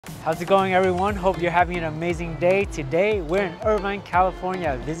How's it going, everyone? Hope you're having an amazing day. Today, we're in Irvine,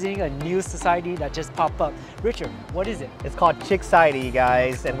 California, visiting a new society that just popped up. Richard, what is it? It's called Chicciety,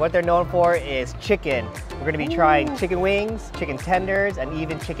 guys, and what they're known for is chicken. We're gonna be trying chicken wings, chicken tenders, and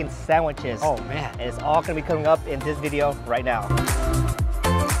even chicken sandwiches. Oh man. And it's all gonna be coming up in this video right now.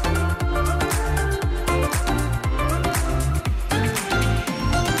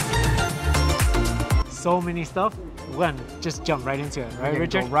 So many stuff. We're gonna just jump right into it, right,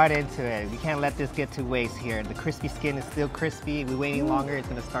 Richard? Go right into it. We can't let this get to waste here. The crispy skin is still crispy. We're waiting longer, it's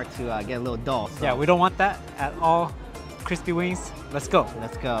gonna start to get a little dull. So. Yeah, we don't want that at all. Crispy wings, let's go.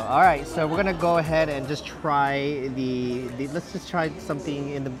 Let's go. All right, so we're gonna go ahead and just try let's just try something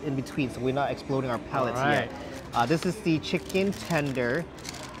in between so we're not exploding our palates yet. This is the chicken tender.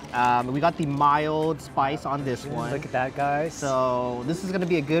 We got the mild spice on this one. Look at that, guys. So this is gonna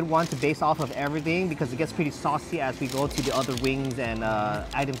be a good one to base off of everything because it gets pretty saucy as we go to the other wings and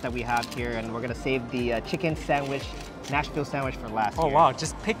items that we have here. And we're gonna save the chicken sandwich, Nashville sandwich for last. Oh wow,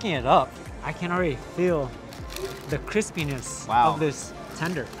 just picking it up, I can already feel the crispiness of this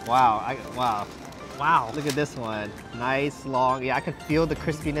tender. Wow, Wow. Look at this one. Nice, long. Yeah, I can feel the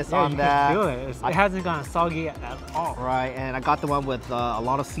crispiness on you that. Can feel it. It hasn't gone soggy at all. Right, and I got the one with a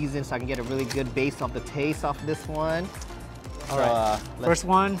lot of seasoning so I can get a really good base of the taste off this one. All right. First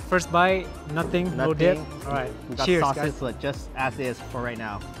one, first bite, nothing, no dip. All right. We got Cheers, sauces, guys. but just as is for right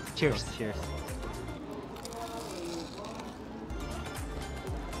now. Cheers. So, cheers.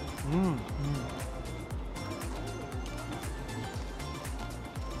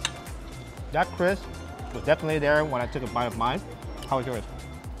 That crisp was definitely there when I took a bite of mine. How was yours?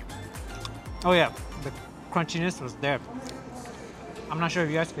 Oh yeah, the crunchiness was there. I'm not sure if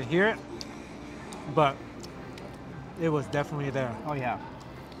you guys could hear it, but it was definitely there. Oh yeah.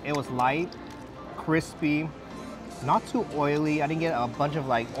 It was light, crispy, not too oily. I didn't get a bunch of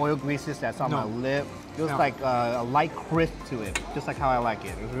like oil greases that's on my lip. It was like a light crisp to it, just like how I like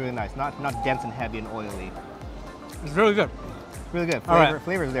it. It was really nice, not dense and heavy and oily. It's really good. Really good.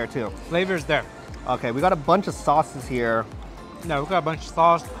 Flavor's there too. Flavor's there. Okay, we got a bunch of sauces here. No, we got a bunch of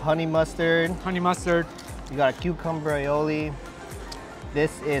sauce. Honey mustard. Honey mustard. We got a cucumber aioli.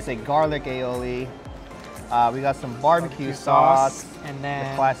 This is a garlic aioli. We got some barbecue sauce. And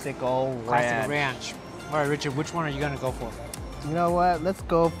then the classic old ranch. All right, Richard, which one are you gonna go for? You know what? Let's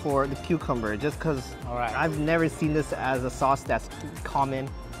go for the cucumber, just because I've never seen this as a sauce that's common.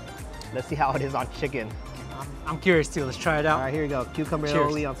 Let's see how it is on chicken. I'm curious too. Let's try it out. All right, here we go. Cucumber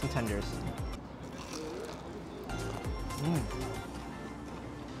aioli on some tenders.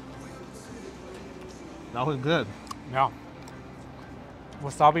 That was good. Yeah.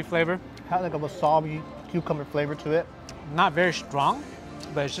 Wasabi flavor. Had like a wasabi cucumber flavor to it. Not very strong,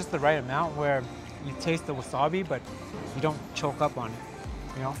 but it's just the right amount where you taste the wasabi, but you don't choke up on it.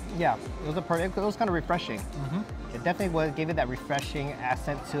 You know? Yeah, it was it was kind of refreshing. It definitely gave it that refreshing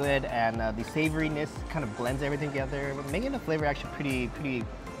accent to it, and the savoriness kind of blends everything together, making the flavor actually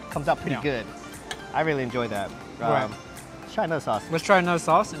comes out pretty good. I really enjoyed that. Let's try another sauce. Let's try another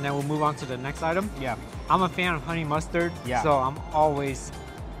sauce, and then we'll move on to the next item. Yeah. I'm a fan of honey mustard, so I'm always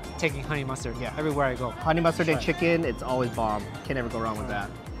taking honey mustard everywhere I go. Honey mustard and chicken, it's always bomb. Can't ever go wrong with that.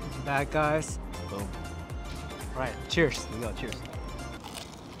 That, guys. Boom. All right, cheers. Here we go, cheers.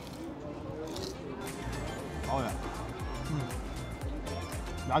 Oh yeah.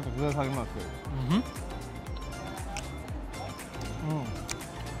 That's a good honey mustard.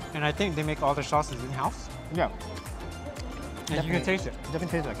 And I think they make all their sauces in-house. Yeah. And you can taste it.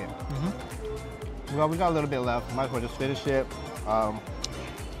 Definitely tastes like it. Well, we got a little bit left. Might as well just finish it.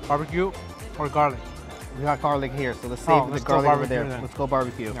 Barbecue or garlic? We got garlic here, so let's save the garlic over there. Then. Let's go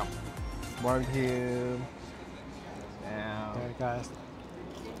barbecue. Yeah. Barbecue. Down. There, guys.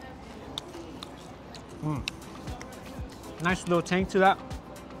 Nice little tang to that.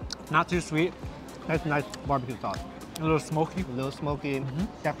 Not too sweet. That's nice barbecue sauce. A little smoky. A little smoky.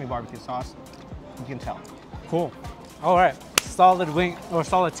 Definitely barbecue sauce. You can tell. Cool. All right. Solid wing or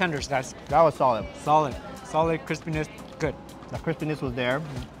solid tenders, guys. That was solid. Solid. Solid crispiness. Good. The crispiness was there,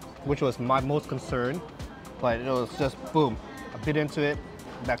 which was my most concern, but it was just boom. A bit into it.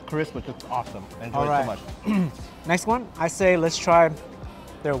 That crisp was just awesome. I enjoyed it so much. Next one, I say let's try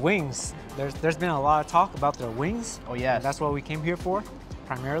their wings. There's been a lot of talk about their wings. Oh yes. That's what we came here for,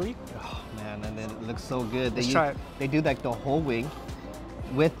 primarily. Oh man, and then it looks so good. Let's try it. They do like the whole wing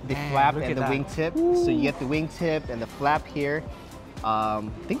with the flap and the wingtip. So you get the wingtip and the flap here. I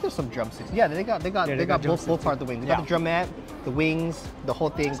think there's some drumsticks. Yeah, they got both parts of the wing. They got the drumette, the wings, the whole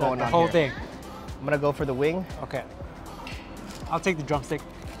thing going on. The whole thing. I'm gonna go for the wing. Okay. I'll take the drumstick.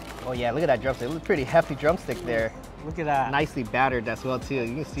 Oh yeah, look at that drumstick. It was a pretty hefty drumstick there. Look at that. Nicely battered as well too.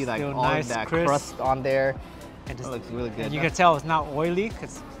 You can see like Still all nice, of that crisp. crust on there. And That looks really good. And you can tell it's not oily,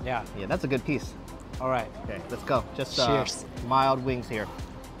 cause yeah. Yeah, that's a good piece. All right. Okay, let's go. Just Cheers. mild wings here.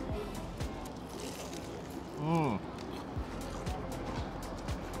 Mmm.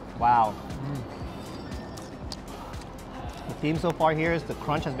 Wow. The theme so far here is the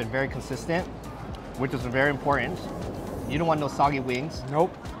crunch has been very consistent, which is very important. You don't want no soggy wings,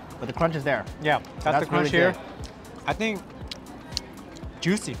 Nope. but the crunch is there. Yeah, that's the crunch really here. good. I think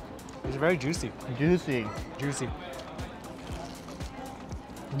juicy. It's very juicy. Juicy. Juicy.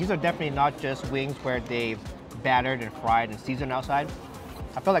 These are definitely not just wings where they battered and fried and seasoned outside.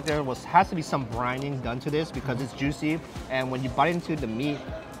 I feel like there has to be some brining done to this because it's juicy, and when you bite into the meat,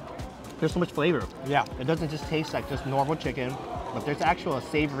 there's so much flavor. Yeah. It doesn't just taste like just normal chicken, but there's actual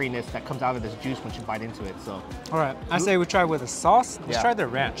savoriness that comes out of this juice once you bite into it. So, All right. I say we try with a sauce. Let's Yeah. try the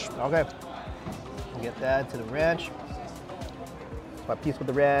ranch. okay, get that to the ranch. My piece with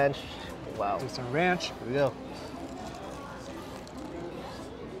the ranch. Wow. Do some ranch. Here we go.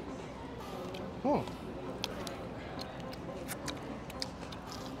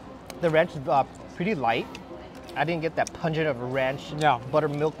 The ranch is pretty light. I didn't get that pungent of a ranch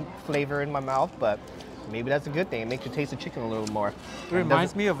buttermilk flavor in my mouth, but maybe that's a good thing. It makes you taste the chicken a little more. It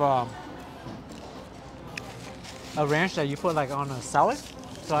reminds me of a ranch that you put like on a salad.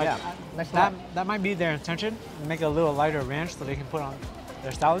 So Yeah, nice that might be their intention. Make a little lighter ranch so they can put on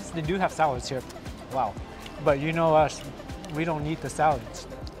their salads. They do have salads here, Wow. but you know us, we don't need the salads.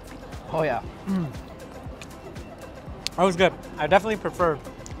 Oh yeah. That was good. I definitely prefer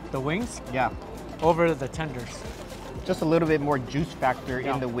the wings Yeah. over the tenders. Just a little bit more juice factor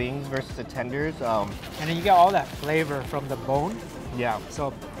Yeah. in the wings versus the tenders. And then you get all that flavor from the bone, Yeah.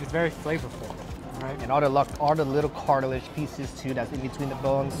 so it's very flavorful, right? And all the little cartilage pieces too that's in between the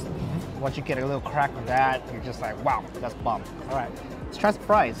bones. Once you get a little crack of that, you're just like, wow, that's bomb. All right, Let's try some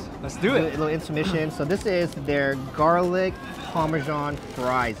fries. let's do A it. little intermission. So this is their garlic Parmesan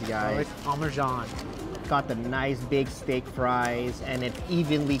fries, you guys. Garlic Parmesan. Got the nice big steak fries, and it's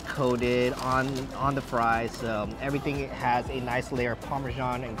evenly coated on the fries. So everything has a nice layer of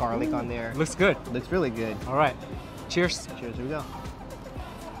Parmesan and garlic on there. Looks good. Looks really good. All right, cheers. Cheers, here we go.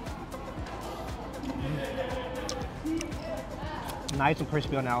 Nice and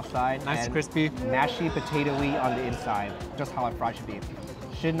crispy on the outside. Nice and crispy. Mashy potato-y on the inside. Just how a fry should be.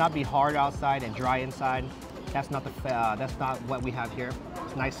 Should not be hard outside and dry inside. That's not what we have here.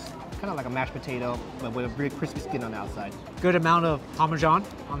 It's nice, kind of like a mashed potato, but with a very crispy skin on the outside. Good amount of Parmesan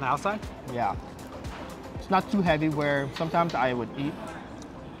on the outside. Yeah. It's not too heavy where sometimes I would eat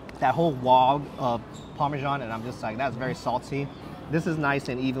that whole wog of Parmesan and I'm just like, that's very salty. This is nice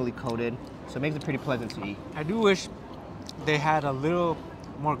and evenly coated, so it makes it pretty pleasant to eat. I do wish they had a little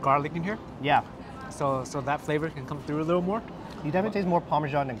more garlic in here, Yeah. so that flavor can come through a little more. You definitely taste more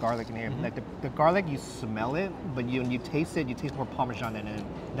Parmesan than garlic in here. Like the garlic, you smell it, but when you taste it, you taste more Parmesan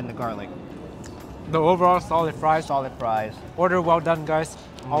than the garlic. The overall solid fries. Solid fries. Order well done, guys.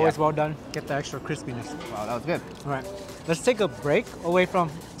 Always Yeah. well done. Get the extra crispiness. Wow, that was good. All right, let's take a break away from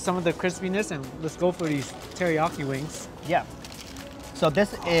some of the crispiness and let's go for these teriyaki wings. Yeah. So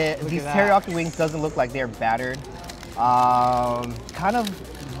these at that. teriyaki wings doesn't look like they're battered. Kind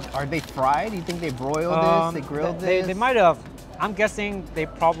of, are they fried? Do you think they broiled this? They grilled this? They might have. I'm guessing they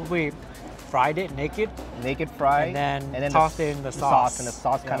probably fried it naked. Naked fried, And then tossed it in the sauce. and the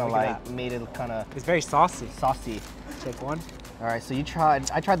sauce Yeah, kind of look at like that. made it kind of It's very saucy. saucy. Take one. All right, so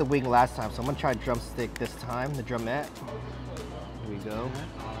I tried the wing last time, so I'm gonna try drumstick this time, the drumette. Here we go.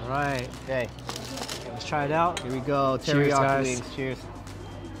 All right, Okay, let's try it out. here we go, Cheers, teriyaki guys. wings, cheers.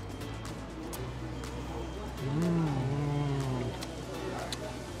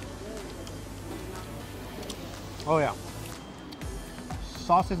 Oh yeah.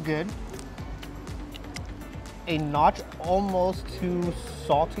 Sauce is good. A notch almost too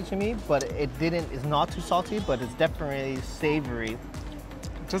salty to me, but it's not too salty, but it's definitely savory.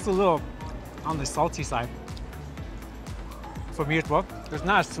 Just a little on the salty side for me as well. It's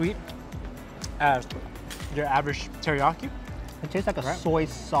not as sweet as your average teriyaki. It tastes like a Right. soy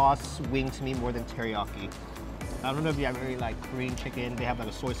sauce wing to me more than teriyaki. I don't know if you ever really like Korean chicken, they have like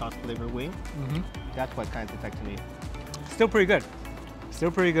a soy sauce flavored wing. That's what it kind of tastes like to me. Still pretty good.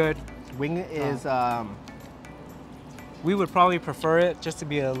 Still pretty good. Wing is, We would probably prefer it just to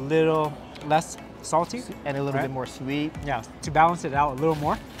be a little less salty. and a little Right. bit more sweet. Yeah, to balance it out a little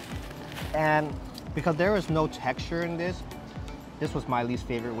more. And because there is no texture in this was my least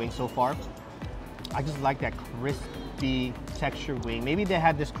favorite wing so far. I just like that crispy texture wing. Maybe they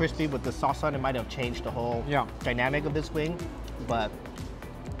had this crispy with the sauce on it, might have changed the whole Yeah. dynamic of this wing, but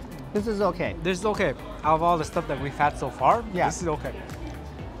This is okay. This is okay. Out of all the stuff that we've had so far, Yeah. this is okay.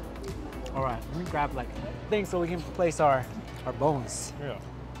 All right, let me grab like things so we can place our bones. Yeah. There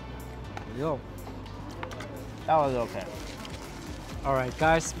you go. That was okay. All right,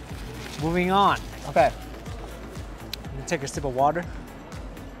 guys, moving on. Okay. Let me take a sip of water.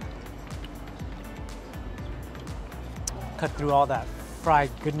 Cut through all that fried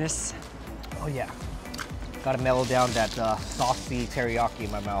goodness. Oh yeah. Gotta mellow down that saucy teriyaki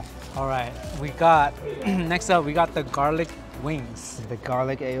in my mouth. All right, we got, next up, we got the garlic wings. The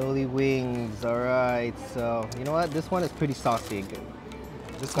garlic aioli wings. All right. So you know what? This one is pretty saucy.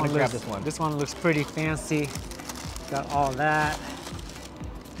 This Gonna one, grab looks, this one. this one looks pretty fancy. Got all that.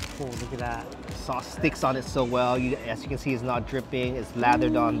 Oh, look at that. Sauce sticks on it so well. As you can see, it's not dripping. It's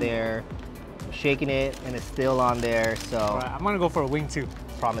lathered on there. I'm shaking it, and it's still on there. So All right, I'm gonna go for a wing too.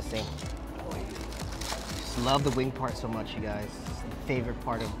 promising. Just love the wing part so much, you guys. It's the favorite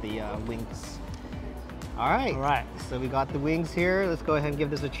part of the wings. All right. All right. So we got the wings here. Let's go ahead and give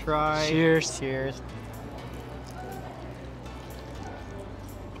this a try. Cheers. Cheers.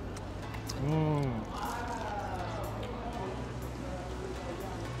 Mmm.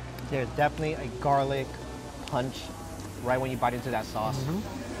 There's definitely a garlic punch right when you bite into that sauce.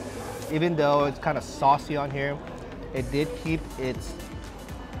 Even though it's kind of saucy on here, it did keep its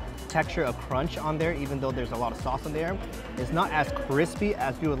texture of crunch on there, even though there's a lot of sauce in there. It's not as crispy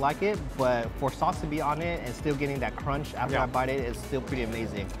as you would like it, but for sauce to be on it and still getting that crunch after I bite it, it's still pretty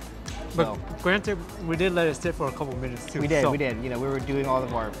amazing. But So, granted, we did let it sit for a couple minutes too. we did, so, we did. You know, we were doing all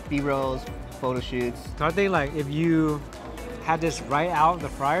of our B-rolls, photo shoots. So I think like if you had this right out of the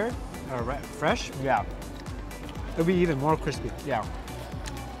fryer, or right, fresh, Yeah, it'll be even more crispy. yeah.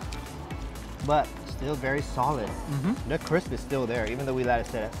 But still very solid. The crisp is still there, even though we let it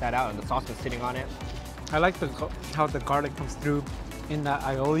sit out and the sauce was sitting on it. I like how the garlic comes through in that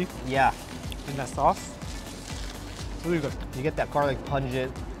aioli, Yeah, in that sauce. It's really good. you get that garlic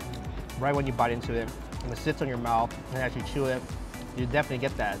pungent right when you bite into it, and it sits on your mouth, and as you chew it, you definitely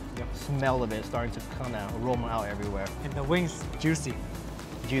get that smell of it starting to kind of aroma out everywhere. And the wings, juicy.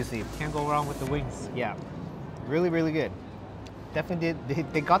 Juicy. Can't go wrong with the wings. Yeah, really, really good. Definitely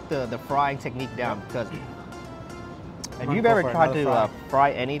did. They got the frying technique down because if Wanna you've go ever for tried another to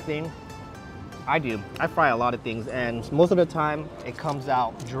fry anything, I do. I fry a lot of things, and most of the time it comes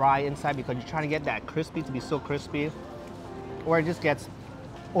out dry inside because you're trying to get that crispy to be so crispy, or it just gets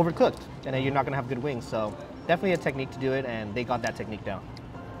overcooked, and then you're not gonna have good wings. So definitely a technique to do it, and they got that technique down.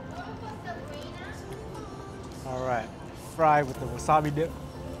 All right, fry with the wasabi dip.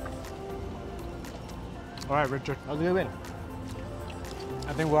 All right, Richard. That was a good win.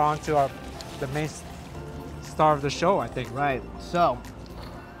 I think we're on to the main star of the show, I think. Right. So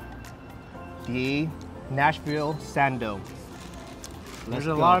the Nashville Sando. There's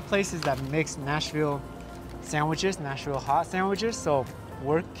a lot of places that mix Nashville sandwiches, Nashville hot sandwiches, so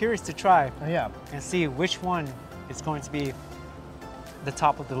we're curious to try Oh, yeah. and see which one is going to be the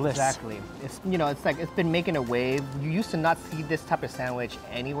top of the list. Exactly. It's it's like it's been making a wave. You used to not see this type of sandwich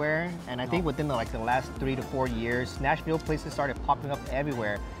anywhere, and I think within the last 3 to 4 years, Nashville places started popping up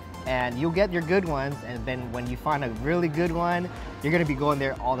everywhere. And you'll get your good ones, and then when you find a really good one, you're gonna be going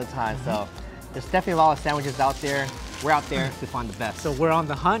there all the time. So there's definitely a lot of sandwiches out there. We're out there to find the best. So we're on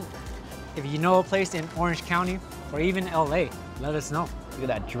the hunt. If you know a place in Orange County or even LA, let us know. Look at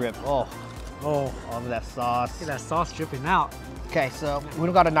that drip. Oh, Oh, all of that sauce. look at that sauce dripping out. Okay, so we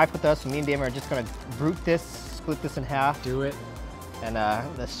don't got a knife with us, so me and Damon are just gonna brute this, split this in half, Do it. and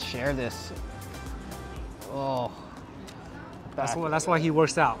let's share this. Oh, That's why he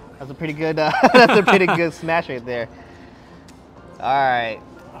works out. that's a pretty good. That's a pretty good smash right there. All right,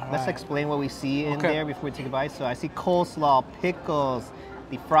 let's right. explain what we see in Okay. there before we take a bite. So I see coleslaw, pickles,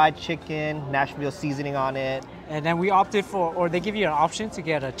 the fried chicken, Nashville seasoning on it. And then we opted for, or they give you an option to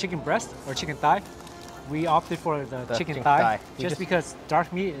get a chicken breast or chicken thigh. We opted for the chicken chicken thigh, thigh. We just just- because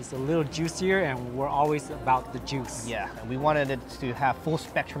dark meat is a little juicier and we're always about the juice. Yeah, and we wanted it to have full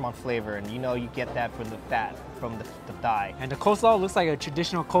spectrum on flavor, and you get that from the fat from the thigh. And the coleslaw looks like a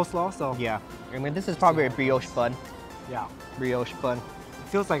traditional coleslaw, so Yeah, I mean this is probably a brioche bun. yeah. Brioche bun. It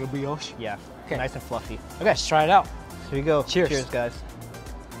feels like a brioche. Yeah, Okay. nice and fluffy. Okay, Let's try it out. here we go. Cheers. Cheers, guys.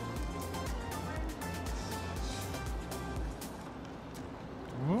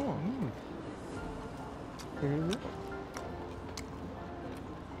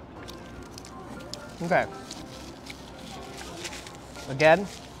 Okay. Again,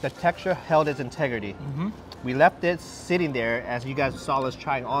 the texture held its integrity. We left it sitting there as you guys saw us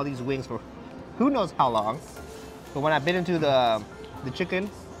trying all these wings for who knows how long. But when I bit into the chicken,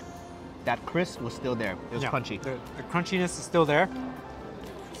 that crisp was still there. It was Yeah. crunchy. The crunchiness is still there.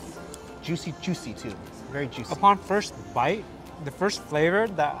 juicy too. Very juicy. Upon first bite, the first flavor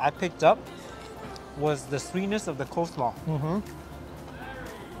that I picked up was the sweetness of the coleslaw.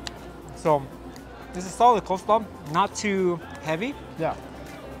 So this is solid coleslaw, not too heavy. Yeah.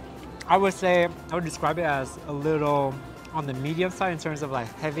 I would say, I would describe it as a little on the medium side in terms of like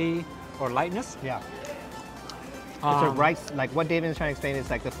heavy or lightness. Yeah. It's a right, like what David is trying to explain is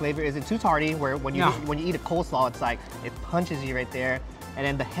like the flavor isn't too tardy, where when you eat a coleslaw, it's like, it punches you right there. And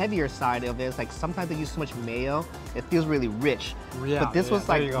then the heavier side of it is like sometimes they use so much mayo, it feels really rich. Yeah, but this was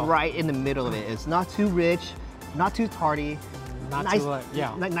like right in the middle of it. It's not too rich, not too tardy. Not nice, too light,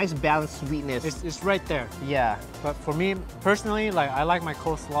 yeah. Nice balanced sweetness. It's right there. Yeah. But for me, personally, like I like my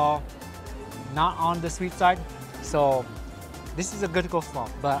coleslaw not on the sweet side. So this is a good coleslaw,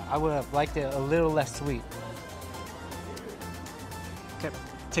 but I would have liked it a little less sweet. Okay,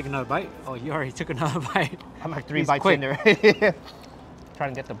 take another bite. Oh, you already took another bite. I'm like 3 bites in there.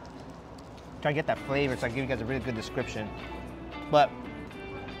 trying to get that flavor so I can give you guys a really good description. But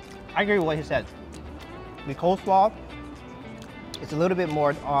I agree with what he said. The coleslaw, it's a little bit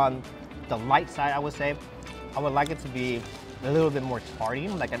more on the light side, I would say. I would like it to be a little bit more tardy,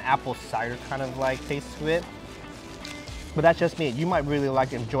 like an apple cider kind of like taste to it. But that's just me. You might really like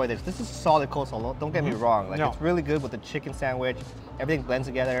to enjoy this. This is solid coleslaw, don't get me wrong. Like it's really good with the chicken sandwich. Everything blends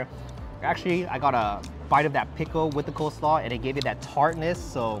together. Actually, I got a bite of that pickle with the coleslaw and it gave it that tartness,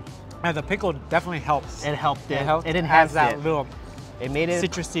 so. And the pickle definitely helps. It helped it. It enhanced that little it made it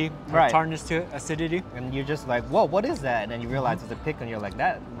citrusy, tartness to it, acidity. And you're just like, whoa, what is that? And then you realize it's a pickle and you're like,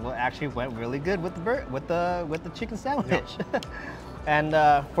 that actually went really good with the chicken sandwich. Yeah. And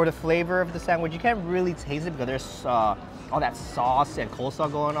for the flavor of the sandwich, you can't really taste it because there's all that sauce and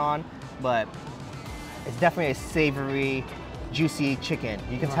coleslaw going on, but it's definitely a savory, juicy chicken.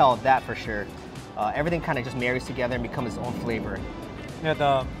 You can tell that for sure. Everything kind of just marries together and becomes its own flavor.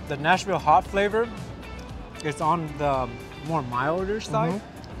 Yeah, the Nashville hot flavor is on the more milder side,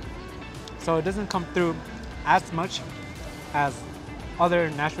 so it doesn't come through as much as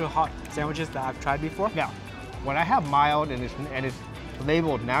other Nashville hot sandwiches that I've tried before. Yeah, when I have mild and it's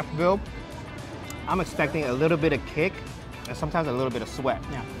labeled Nashville, I'm expecting a little bit of kick and sometimes a little bit of sweat.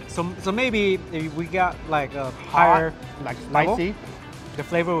 Yeah. So maybe if we got like a higher, like spicy, level, the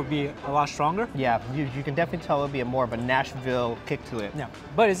flavor would be a lot stronger. Yeah, you can definitely tell it would be more of a Nashville kick to it. Yeah,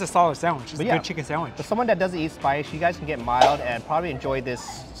 but it's a solid sandwich. It's a good chicken sandwich. For someone that doesn't eat spice, you guys can get mild and probably enjoy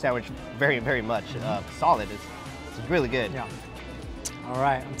this sandwich very, very much. Solid. It's really good. Yeah. All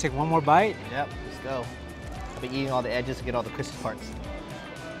right, I'm gonna take one more bite. Yep, let's go. I'll be eating all the edges to get all the crispy parts.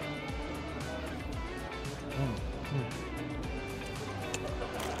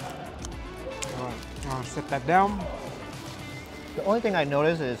 All right, I'll set that down. The only thing I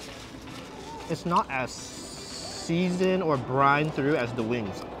notice is it's not as seasoned or brined through as the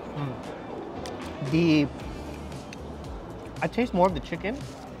wings. I taste more of the chicken,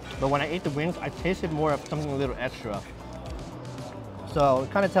 but when I ate the wings, I tasted more of something a little extra. So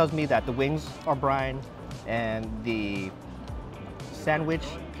it kind of tells me that the wings are brined and the sandwich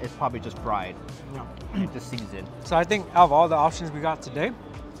is probably just fried, just seasoned. So I think out of all the options we got today,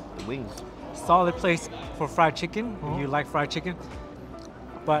 the wings. Solid place for fried chicken, if you like fried chicken.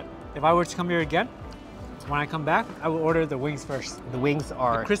 But if I were to come here again, when I come back, I will order the wings first. The wings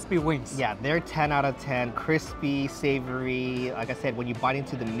are... the crispy wings. Yeah, they're 10 out of 10. Crispy, savory. Like I said, when you bite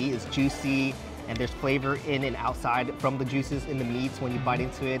into the meat, it's juicy and there's flavor in and outside from the juices in the meats when you bite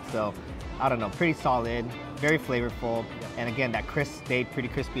into it. So, I don't know, pretty solid, very flavorful. And again, that crisp stayed pretty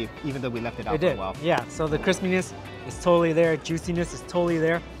crispy even though we left it out for a while. Yeah, so the crispiness is totally there. Juiciness is totally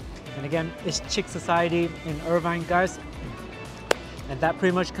there. And again, it's Chicciety in Irvine, guys. And that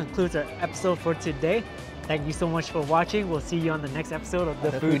pretty much concludes our episode for today. Thank you so much for watching. We'll see you on the next episode of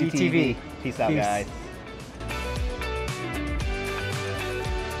the Foodie TV. Peace out, guys.